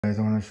Guys,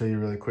 I want to show you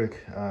really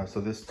quick. So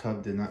this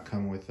tub did not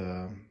come with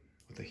a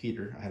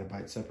heater. I had to buy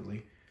it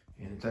separately,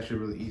 and it's actually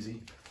really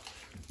easy.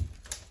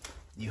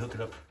 You hook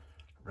it up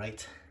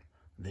right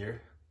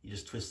there. You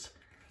just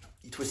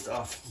twist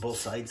off both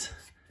sides,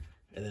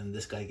 and then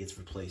this guy gets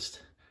replaced.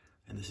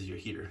 And this is your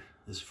heater.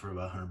 This is for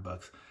about 100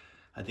 bucks.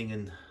 I think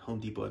in Home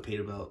Depot I paid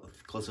about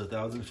close to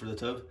 $1,000 for the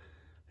tub,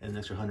 and an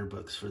extra 100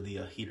 bucks for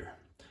the heater.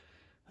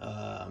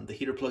 The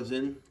heater plugs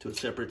in to a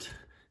separate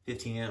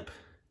 15 amp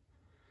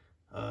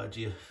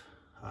GFI.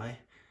 I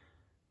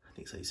think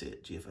that's how you say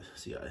it,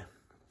 GFCI.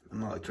 I'm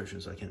not an electrician,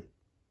 so I can't.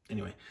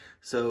 Anyway,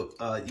 so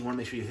you want to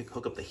make sure you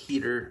hook up the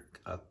heater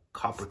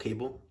copper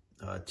cable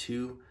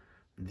to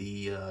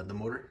the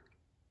motor,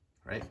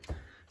 right?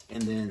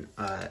 And then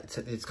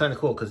it's kind of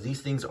cool because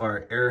these things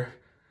are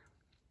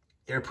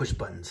air push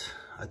buttons.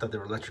 I thought they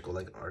were electrical,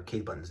 like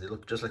arcade buttons. They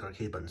look just like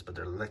arcade buttons, but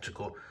they're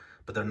electrical,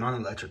 but they're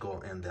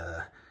non-electrical. And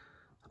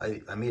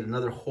I made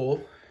another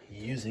hole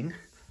using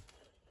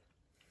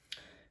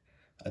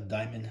a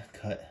diamond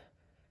cut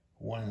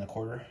 1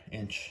 1/4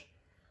 inch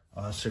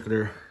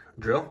circular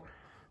drill.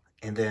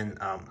 And then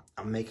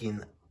I'm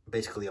making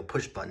basically a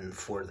push button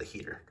for the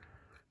heater.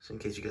 So in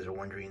case you guys are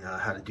wondering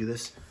how to do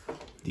this,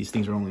 these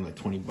things are only like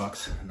 20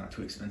 bucks, not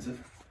too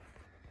expensive.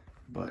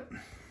 But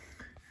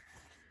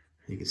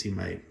you can see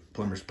my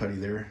plumber's putty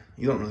there.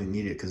 You don't really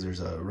need it because there's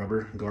a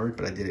rubber guard,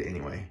 but I did it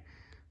anyway,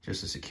 just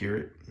to secure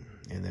it.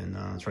 And then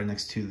it's right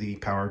next to the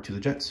power to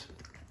the jets.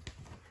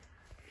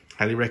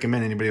 Highly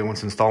recommend anybody that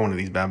wants to install one of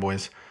these bad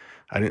boys.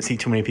 I didn't see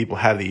too many people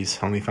have these.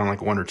 I only found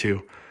like 1 or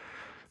 2.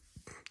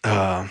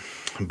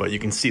 But you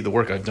can see the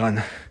work I've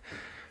done.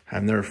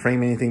 I've never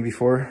framed anything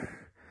before,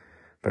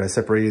 but I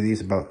separated these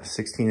about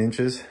 16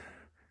 inches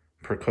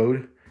per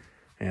code.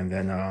 And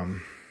then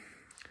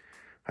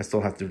I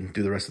still have to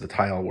do the rest of the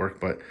tile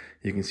work, but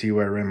you can see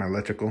where I ran my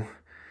electrical.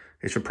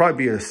 It should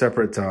probably be a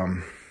separate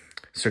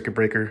circuit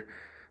breaker,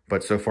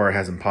 but so far it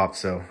hasn't popped,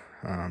 so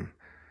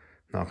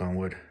knock on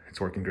wood, it's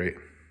working great.